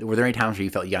you ever feel? Were there any times where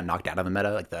you felt you got knocked out of the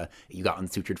meta, like you got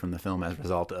unsutured from the film as a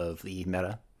result of the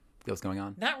meta that was going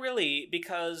on? Not really,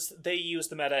 because they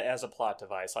used the meta as a plot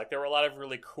device. Like there were a lot of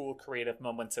really cool creative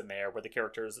moments in there where the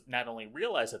characters not only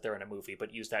realize that they're in a movie,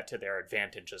 but use that to their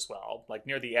advantage as well. Like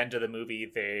near the end of the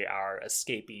movie, they are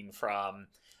escaping from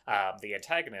the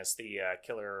antagonist, the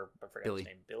killer, I forgot his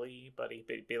name, Billy.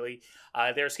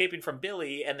 They're escaping from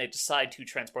Billy, and they decide to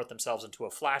transport themselves into a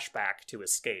flashback to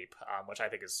escape, which I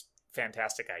think is a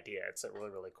fantastic idea. It's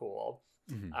really, really cool.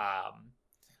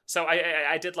 So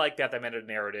I did like that the meta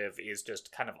narrative is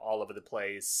just kind of all over the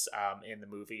place in the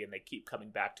movie, and they keep coming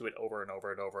back to it over and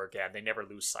over and over again. They never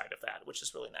lose sight of that, which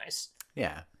is really nice.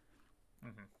 Yeah.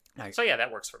 So yeah,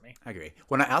 that works for me. I agree.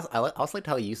 When I also like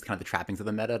how they used kind of the trappings of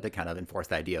the meta to kind of enforce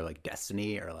the idea of like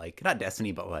destiny, or like not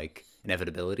destiny, but like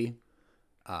inevitability.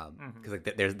 Because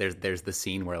like there's the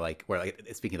scene where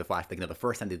speaking of the flashback, the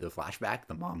first time they do the flashback,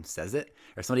 the mom says it,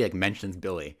 or somebody like mentions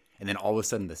Billy, and then all of a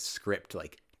sudden the script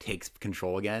like takes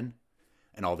control again,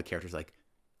 and all the characters like,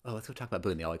 oh, let's go talk about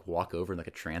Billy, and they all like walk over in like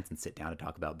a trance and sit down to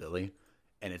talk about Billy,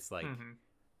 and it's like,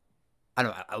 I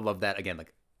don't know, I love that. Again,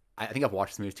 like I think I've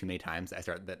watched this movie too many times. I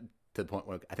start that to the point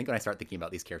where I think when I start thinking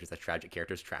about these characters as tragic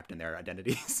characters trapped in their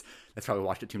identities, that's probably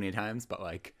watched it too many times. But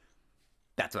like,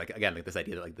 that's like, again, like this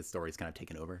idea that like the story's kind of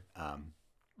taken over. I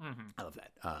love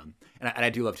that. And I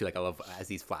do love too, like I love as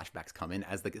these flashbacks come in,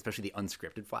 as like especially the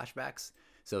unscripted flashbacks.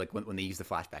 So like when they use the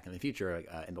flashback in the future,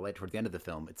 towards the end of the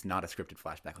film, it's not a scripted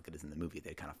flashback like it is in the movie.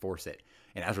 They kind of force it,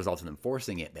 and as a result of them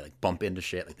forcing it, they like bump into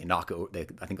shit. Like they knock over.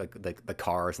 I think like the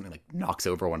car or something like knocks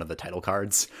over one of the title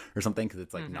cards or something because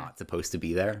it's like not supposed to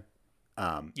be there.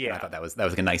 And I thought that was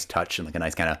like a nice touch and like a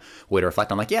nice kind of way to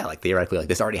reflect on like, yeah, like theoretically, like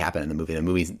this already happened in the movie. The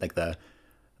movie's like the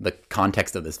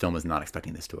context of this film is not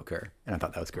expecting this to occur. And I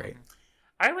thought that was great.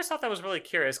 I always thought that was really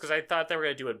curious because I thought they were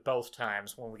going to do it both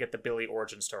times when we get the Billy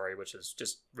origin story, which is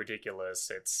just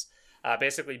ridiculous. It's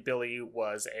basically Billy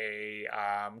was a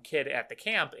kid at the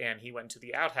camp and he went to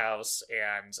the outhouse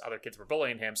and other kids were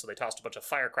bullying him. So they tossed a bunch of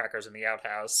firecrackers in the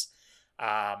outhouse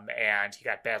and he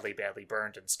got badly, badly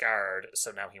burned and scarred.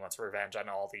 So now he wants revenge on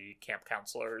all the camp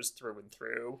counselors through and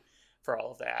through for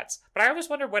all of that. But I always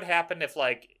wondered what happened if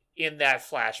like, in that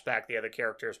flashback, the other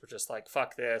characters were just like,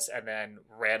 fuck this, and then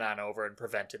ran on over and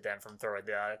prevented them from throwing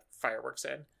the fireworks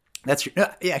in. That's true.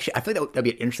 Yeah, actually, I feel like that'd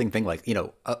be an interesting thing, like, you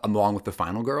know, along with the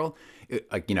final girl,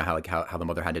 like, you know, how the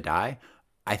mother had to die.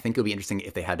 I think it would be interesting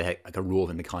if they had to like a rule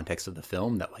in the context of the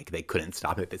film that like they couldn't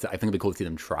stop it. I think it'd be cool to see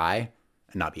them try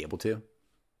and not be able to.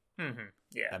 Mm-hmm.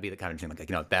 Yeah. That'd be the kind of thing, like,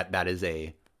 you know, that is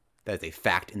a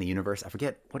fact in the universe. I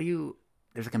forget,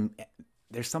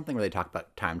 there's something where they talk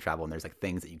about time travel and there's like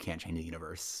things that you can't change in the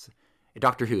universe.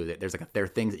 Doctor Who, there are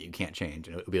things that you can't change,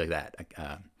 and it would be like that.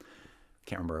 I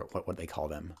can't remember what they call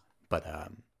them, but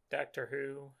Doctor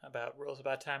Who about rules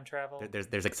about time travel.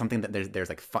 There's like something that there's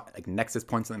like nexus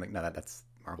points, something like no, that's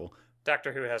Marvel.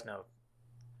 Doctor Who has no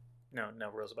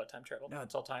rules about time travel. No,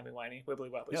 it's all timey-wimey,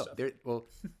 wibbly-wobbly stuff.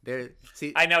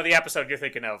 See, I know the episode you're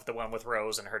thinking of, the one with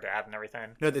Rose and her dad and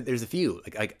everything. No, there's a few,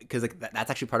 like because like that's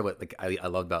actually part of what like I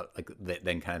love about like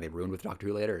then kind of they ruined with Doctor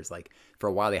Who later is like for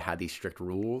a while they had these strict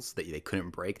rules that they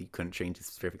couldn't break, you couldn't change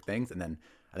specific things, and then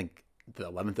I think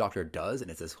the 11th Doctor does, and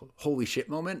it's this holy shit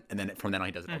moment, and then from then on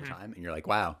he does it all the time, and you're like,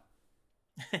 wow.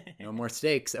 No more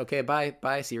stakes. Okay,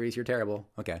 bye series. You're terrible.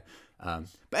 Okay, but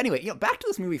anyway, you know, back to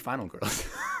this movie, Final Girls.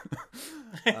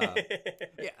 Yeah,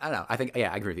 I don't know. I think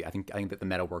I agree with you. I think that the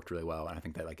meta worked really well, and I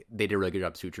think that like they did a really good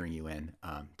job suturing you in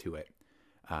to it.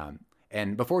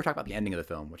 And before we talk about the ending of the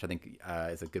film, which I think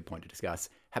is a good point to discuss,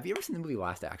 have you ever seen the movie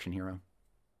Last Action Hero?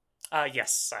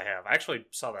 Yes, I have. I actually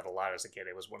saw that a lot as a kid.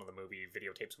 It was one of the movie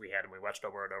videotapes we had, and we watched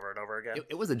over and over and over again.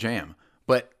 It was a jam.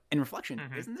 But in reflection,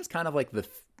 isn't this kind of like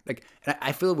and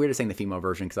I feel weird saying the female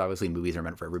version because obviously movies are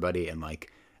meant for everybody, and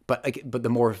like, but the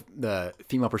more the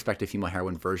female perspective, female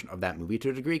heroine version of that movie to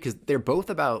a degree, because they're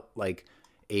both about like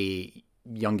a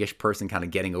youngish person kind of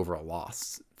getting over a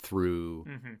loss through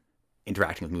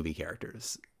interacting with movie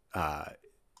characters.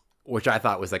 Which I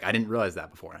thought was like, I didn't realize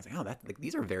that before. And I was like, oh, like,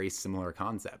 these are very similar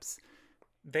concepts.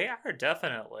 They are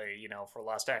definitely, you know, for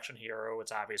Last Action Hero,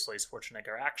 it's obviously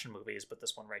Schwarzenegger action movies, but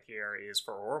this one right here is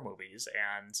for horror movies.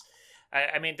 And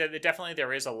I mean, definitely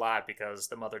there is a lot because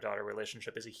the mother-daughter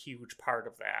relationship is a huge part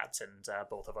of that. And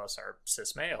both of us are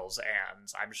cis males. And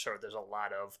I'm sure there's a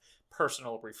lot of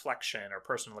personal reflection or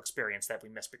personal experience that we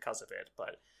miss because of it.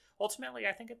 But ultimately,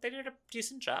 I think they did a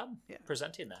decent job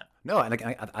presenting that. No, and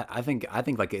I think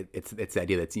like it's the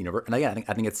idea that's universal. And again,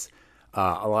 I think it's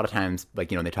a lot of times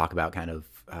like, you know, they talk about kind of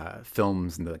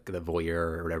films and the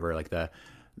voyeur or whatever, like the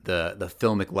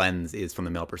filmic lens is from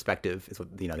the male perspective. Is what,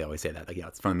 you know, they always say that, like, you know,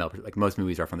 it's from the male, like most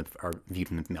movies are viewed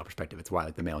from the male perspective. It's why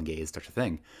like the male gaze is such a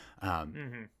thing.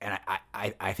 And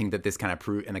I think that this kind of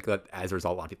proved, and like as a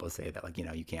result, a lot of people say that, like, you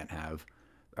know, you can't have.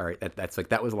 All right, that's like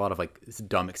that was a lot of like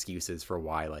dumb excuses for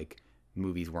why like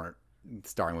movies weren't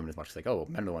starring women as much as like, oh,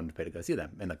 men are the ones to pay to go see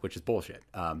them, and like, which is bullshit.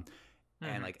 And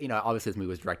like, you know, obviously this movie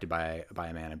was directed by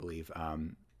a man, I believe.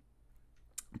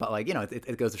 But like, you know,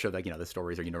 it goes to show that, you know, the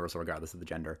stories are universal regardless of the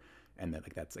gender, and that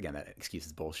like that's, again, that excuse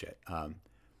is bullshit.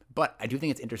 But I do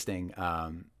think it's interesting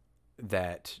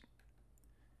that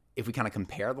if we kind of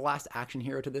compare The Last Action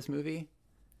Hero to this movie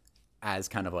as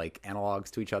kind of like analogs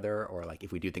to each other, or like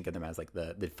if we do think of them as like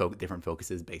the different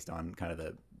focuses based on kind of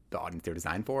the audience they're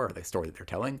designed for, or the story that they're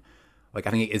telling, like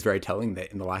I think it is very telling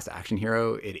that in The Last Action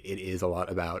Hero it is a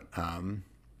lot about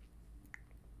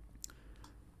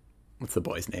what's the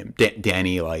boy's name,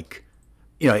 Danny, like,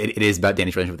 you know, it is about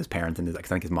Danny's relationship with his parents, and like I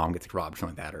think his mom gets robbed or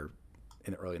something like that, or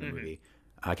early in the movie.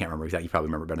 I can't remember exactly. You probably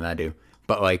remember better than I do.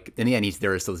 But like in the end,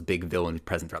 there is still this big villain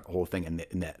present throughout the whole thing, and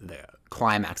the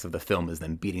climax of the film is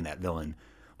them beating that villain.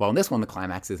 Well, in this one, the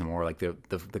climax is more like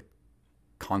the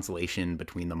consolation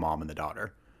between the mom and the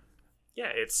daughter. Yeah,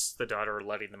 it's the daughter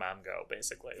letting the mom go,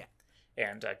 basically. Yeah.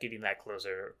 And getting that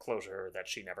closure that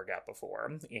she never got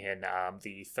before in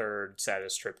the third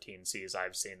saddest trip teen sees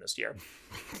I've seen this year.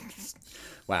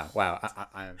 Wow.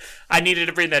 I needed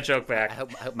to bring that joke back. I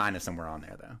hope mine is somewhere on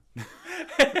there, though.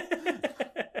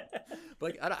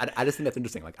 But like, I just think that's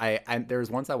interesting. Like there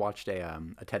was once I watched a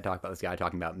TED Talk about this guy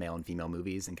talking about male and female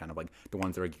movies and kind of like the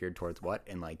ones that are geared towards what,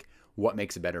 and like what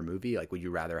makes a better movie. Like, would you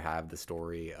rather have the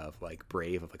story of like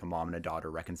Brave, of like a mom and a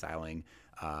daughter reconciling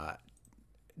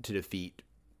to defeat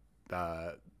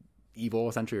evil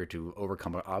essentially, or to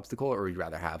overcome an obstacle, or would you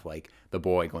rather have like the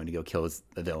boy going to go kill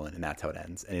the villain and that's how it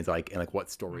ends? And it's like, and like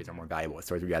what stories are more valuable? What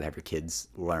stories would you rather have your kids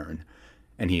learn?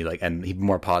 And he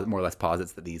more or less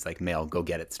posits that these like male go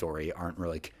get it story aren't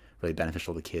really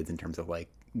beneficial to kids in terms of like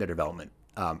their development.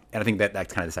 And I think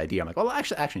that's kind of this idea. I'm like, well,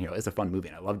 actually, Action Hero is a fun movie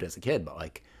and I loved it as a kid, but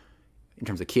like in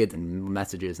terms of kids and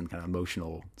messages and kind of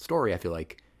emotional story, I feel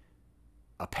like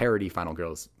a parody Final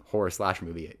Girls horror slasher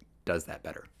movie does that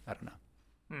better. I don't know.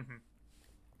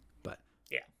 But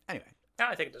yeah. Anyway. No,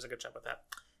 I think it does a good job with that.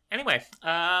 Anyway,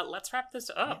 let's wrap this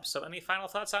up. Yeah. So any final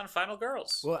thoughts on Final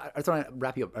Girls? Well, I just want to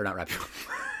wrap you up, or not wrap you up.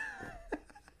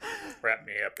 Wrap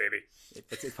me up, baby.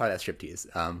 It's probably that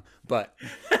striptease. But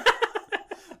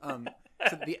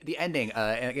so the ending,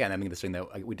 and again, I mean, this thing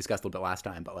that we discussed a little bit last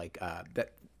time, but like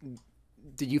that,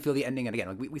 did you feel the ending? And again,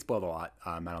 like we spoiled a lot.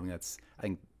 I don't think I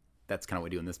think that's kind of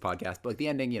what we do in this podcast. But like the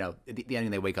ending, the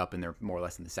ending, they wake up and they're more or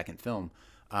less in the second film.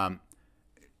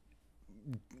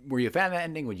 Were you a fan of that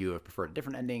ending? Would you have preferred a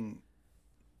different ending?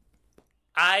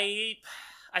 I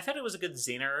thought it was a good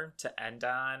zinger to end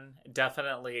on.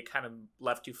 Definitely, it kind of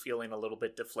left you feeling a little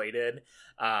bit deflated.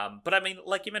 But I mean,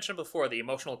 like you mentioned before, the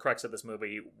emotional crux of this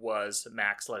movie was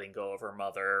Max letting go of her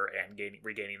mother and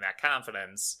regaining that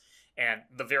confidence. And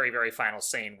the very, very final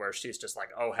scene where she's just like,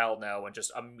 oh, hell no, and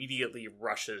just immediately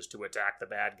rushes to attack the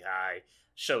bad guy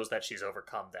shows that she's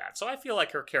overcome that. So I feel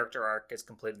like her character arc is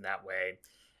complete in that way.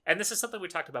 And this is something we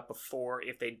talked about before.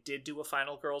 If they did do a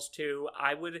Final Girls 2,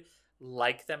 I would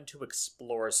like them to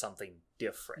explore something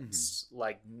different.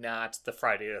 Like not the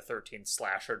Friday the 13th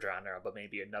slasher genre, but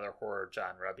maybe another horror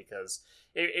genre, because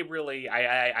it really,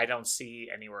 I don't see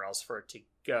anywhere else for it to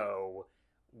go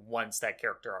once that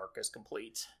character arc is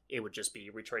complete. It would just be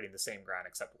retreading the same ground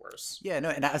except worse. Yeah, no,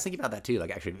 and I was thinking about that too.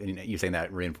 Like, actually, you saying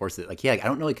that reinforced it. Like, yeah, I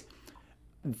don't know, like,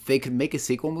 they could make a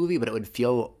sequel movie, but it would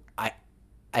feel, I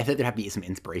think there'd have to be some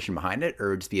inspiration behind it,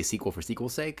 or just be a sequel for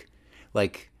sequel's sake.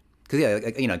 Like, because, yeah,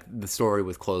 like, the story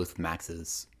was closed with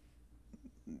Max's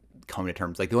coming to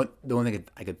terms. Like, the one thing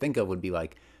I could think of would be,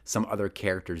 like, some other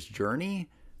character's journey.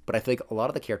 But I feel like a lot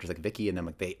of the characters, like Vicky and them,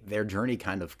 like their journey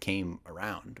kind of came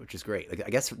around, which is great. Like, I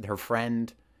guess her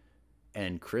friend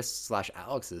and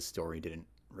Chris/Alex's story didn't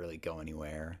really go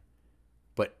anywhere,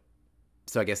 but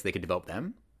so I guess they could develop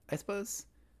them, I suppose.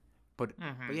 But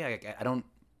yeah,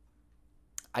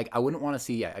 I wouldn't want to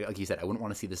see, like you said, I wouldn't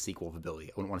want to see the sequel of Billy.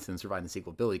 I wouldn't want to see them survive the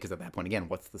sequel of Billy, because at that point, again,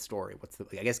 what's the story?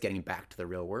 I guess getting back to the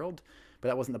real world, but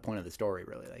that wasn't the point of the story,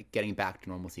 really. Like, getting back to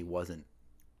normalcy wasn't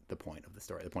the point of the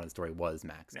story. The point of the story was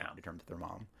Max coming to terms with their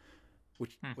mom,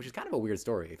 which is kind of a weird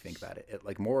story if you think about it. It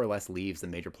like more or less leaves the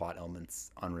major plot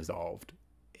elements unresolved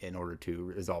in order to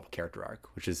resolve a character arc,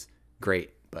 which is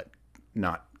great, but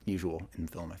not usual in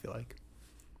film, I feel like.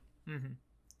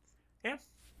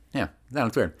 Yeah, no,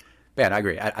 it's weird. But yeah, I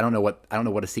agree. I don't know what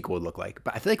a sequel would look like,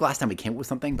 but I feel like last time we came up with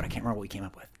something, but I can't remember what we came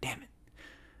up with.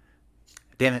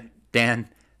 Damn it, Dan.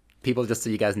 People, just so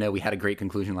you guys know, we had a great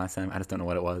conclusion last time. I just don't know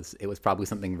what it was. It was probably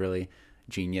something really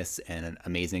genius and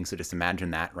amazing. So just imagine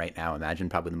that right now. Imagine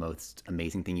probably the most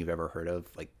amazing thing you've ever heard of,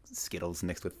 like Skittles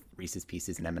mixed with Reese's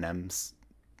Pieces and M&Ms.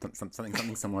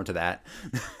 Something similar to that.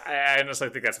 I honestly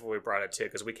think that's what we brought it to,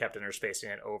 because we kept interspacing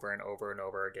it over and over and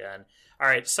over again. All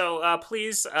right, so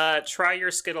please try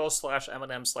your Skittles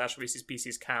 /M&M/Reese's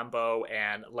Pieces combo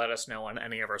and let us know on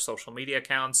any of our social media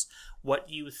accounts what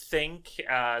you think,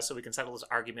 so we can settle this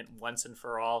argument once and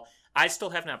for all. I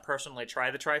still have not personally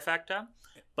tried the trifecta,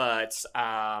 but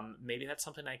maybe that's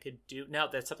something I could do. No,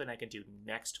 that's something I can do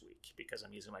next week, because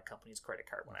I'm using my company's credit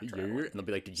card when I'm traveling. And they'll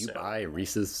be like, "Did you buy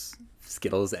Reese's,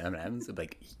 Skittles, and M&Ms?" I'm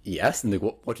like, "Yes." And like,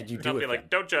 what did you do? They'll with be like,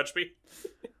 "Don't judge me."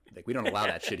 Like, we don't allow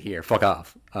that shit here. Fuck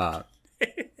off.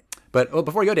 But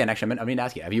before we go, Dan, actually, I mean to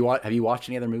ask you: have you watched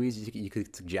any other movies you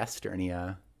could suggest, or any?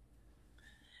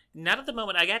 Not at the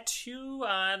moment. I got 2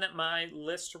 on my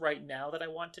list right now that I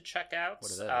want to check out.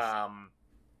 What are those?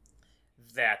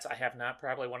 That I have not.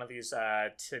 Probably one of these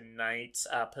tonight.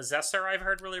 Possessor, I've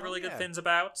heard really good things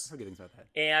about. I've heard good things about that.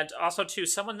 And also, too,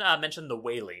 someone mentioned The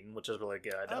Wailing, which is really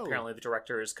good. Oh. Apparently, the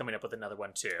director is coming up with another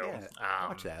one, too. Yeah,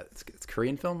 watch that. It's a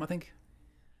Korean film, I think.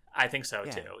 I think so,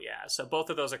 too, yeah. So both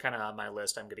of those are kind of on my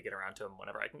list. I'm going to get around to them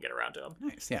whenever I can get around to them.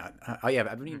 Nice, yeah.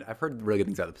 I've heard really good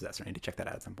things about The Possessor. I need to check that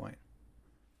out at some point.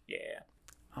 Yeah.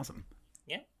 Awesome.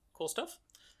 Yeah, cool stuff.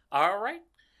 All right.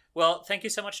 Well, thank you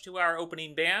so much to our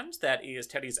opening band. That is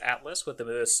Teddy's Atlas with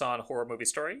the Son horror movie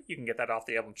story. You can get that off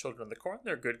the album Children of the Corn.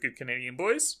 They're good Canadian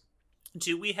boys.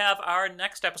 Do we have our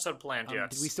next episode planned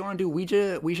yet? Did we still want to do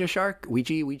Ouija Shark?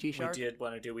 Ouija Shark? We did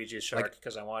want to do Ouija Shark,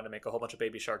 because I wanted to make a whole bunch of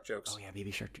Baby Shark jokes. Oh, yeah,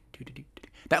 Baby Shark.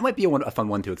 That might be a fun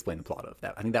one to explain the plot of.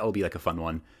 That I think that will be like a fun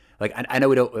one. like I know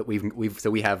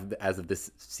we have as of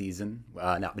this season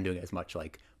not been doing as much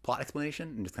like plot explanation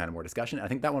and just kind of more discussion. I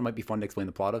think that one might be fun to explain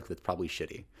the plot of because it's probably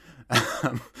shitty.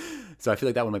 So I feel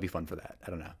like that one might be fun for that. I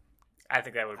don't know. I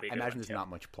think that would be. I imagine there's not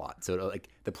much plot, so like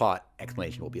the plot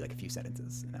explanation will be like a few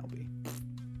sentences, and that will be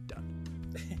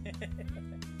done.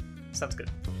 Sounds good.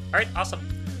 All right, awesome.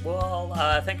 Well,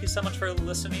 thank you so much for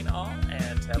listening all,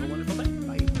 and have a wonderful day.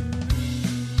 Bye.